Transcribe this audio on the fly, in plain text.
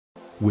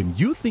When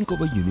you think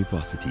of a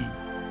university,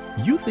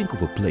 you think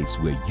of a place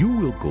where you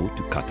will go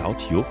to cut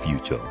out your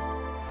future.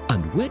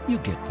 And when you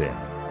get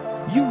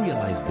there, you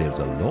realize there's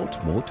a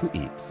lot more to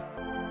it.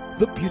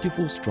 The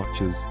beautiful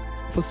structures,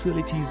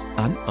 facilities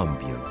and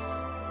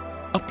ambience.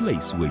 A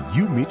place where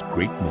you meet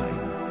great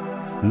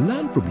minds,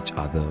 learn from each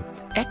other,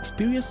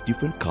 experience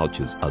different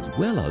cultures as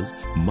well as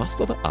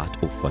master the art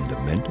of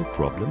fundamental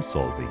problem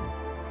solving.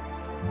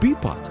 Be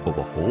part of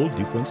a whole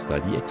different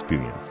study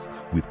experience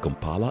with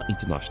Kampala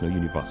International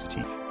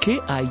University,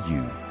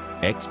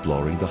 KIU,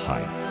 exploring the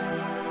heights.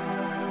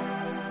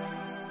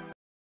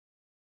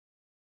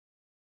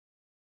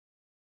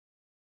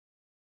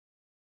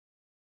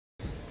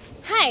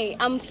 Hi,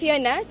 I'm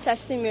Fiona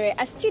Chasimire,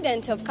 a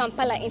student of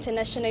Kampala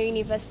International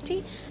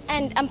University,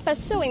 and I'm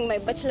pursuing my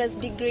bachelor's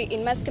degree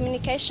in mass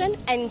communication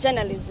and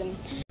journalism.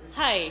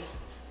 Hi,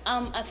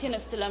 I'm Athena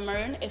Stella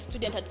Maroon, a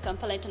student at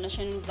Kampala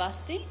International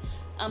University.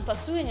 I'm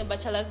pursuing a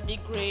bachelor's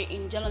degree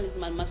in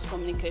journalism and mass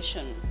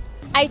communication.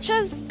 I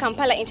chose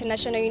Kampala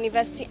International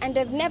University and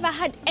I've never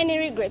had any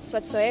regrets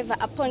whatsoever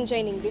upon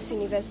joining this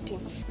university.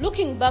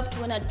 Looking back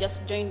to when I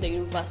just joined the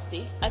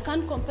university, I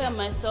can't compare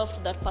myself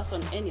to that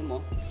person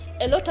anymore.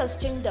 A lot has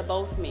changed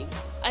about me.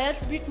 I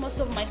attribute most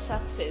of my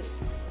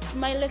success to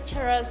my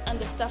lecturers and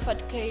the staff at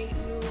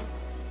KIU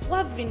who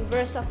have been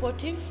very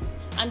supportive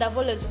and have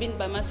always been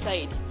by my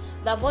side.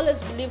 They've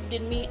always believed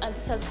in me and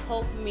this has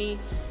helped me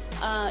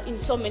in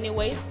so many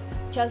ways.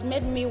 It has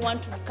made me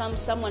want to become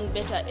someone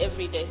better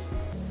every day.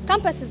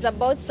 Campus is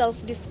about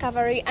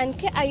self-discovery and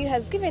KIU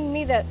has given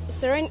me the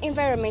serene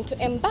environment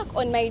to embark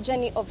on my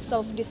journey of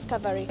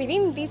self-discovery.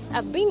 Within this,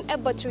 I've been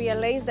able to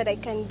realize that I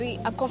can be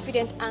a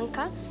confident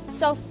anchor,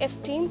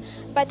 self-esteem,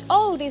 but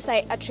all this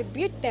I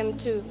attribute them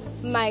to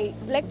my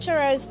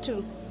lecturers,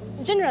 to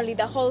generally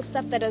the whole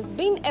staff that has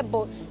been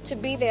able to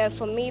be there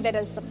for me, that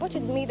has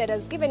supported me, that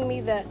has given me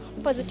the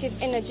positive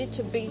energy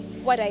to be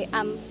what I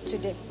am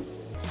today.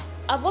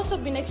 I've also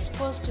been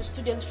exposed to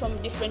students from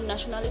different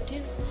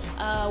nationalities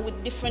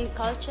with different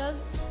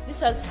cultures.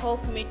 This has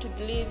helped me to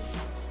believe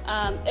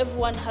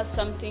everyone has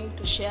something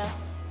to share.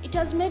 It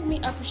has made me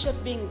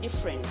appreciate being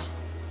different.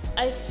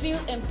 I feel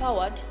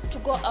empowered to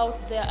go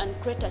out there and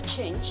create a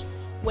change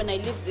when I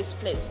leave this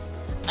place.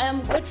 I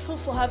am grateful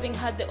for having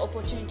had the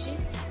opportunity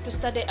to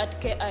study at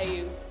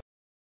KIU.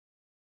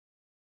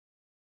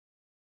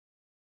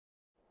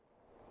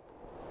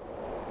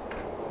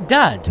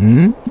 Dad,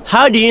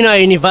 how do you know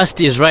a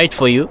university is right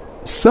for you?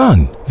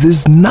 Son,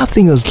 there's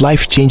nothing as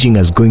life-changing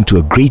as going to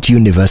a great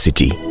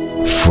university.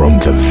 From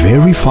the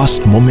very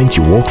first moment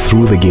you walk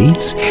through the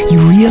gates, you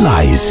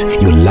realize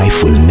your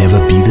life will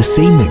never be the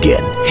same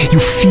again. You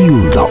feel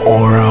the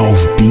aura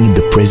of being in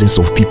the presence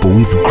of people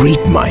with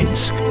great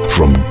minds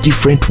from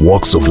different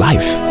walks of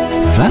life.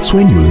 That's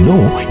when you'll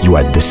know you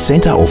are at the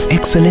center of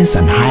excellence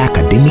and high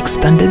academic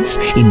standards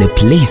in a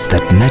place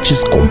that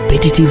nurtures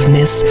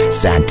competitiveness,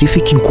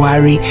 scientific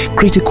inquiry,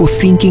 critical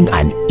thinking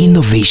and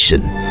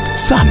innovation.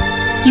 Son,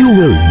 you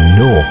will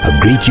know a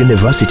great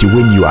university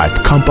when you are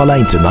at Kampala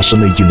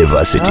International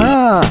University.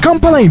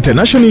 Kampala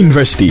International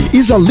University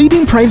is a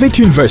leading private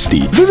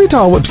university. Visit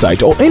our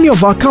website or any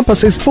of our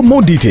campuses for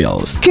more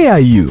details.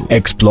 KIU,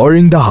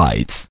 exploring the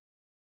heights.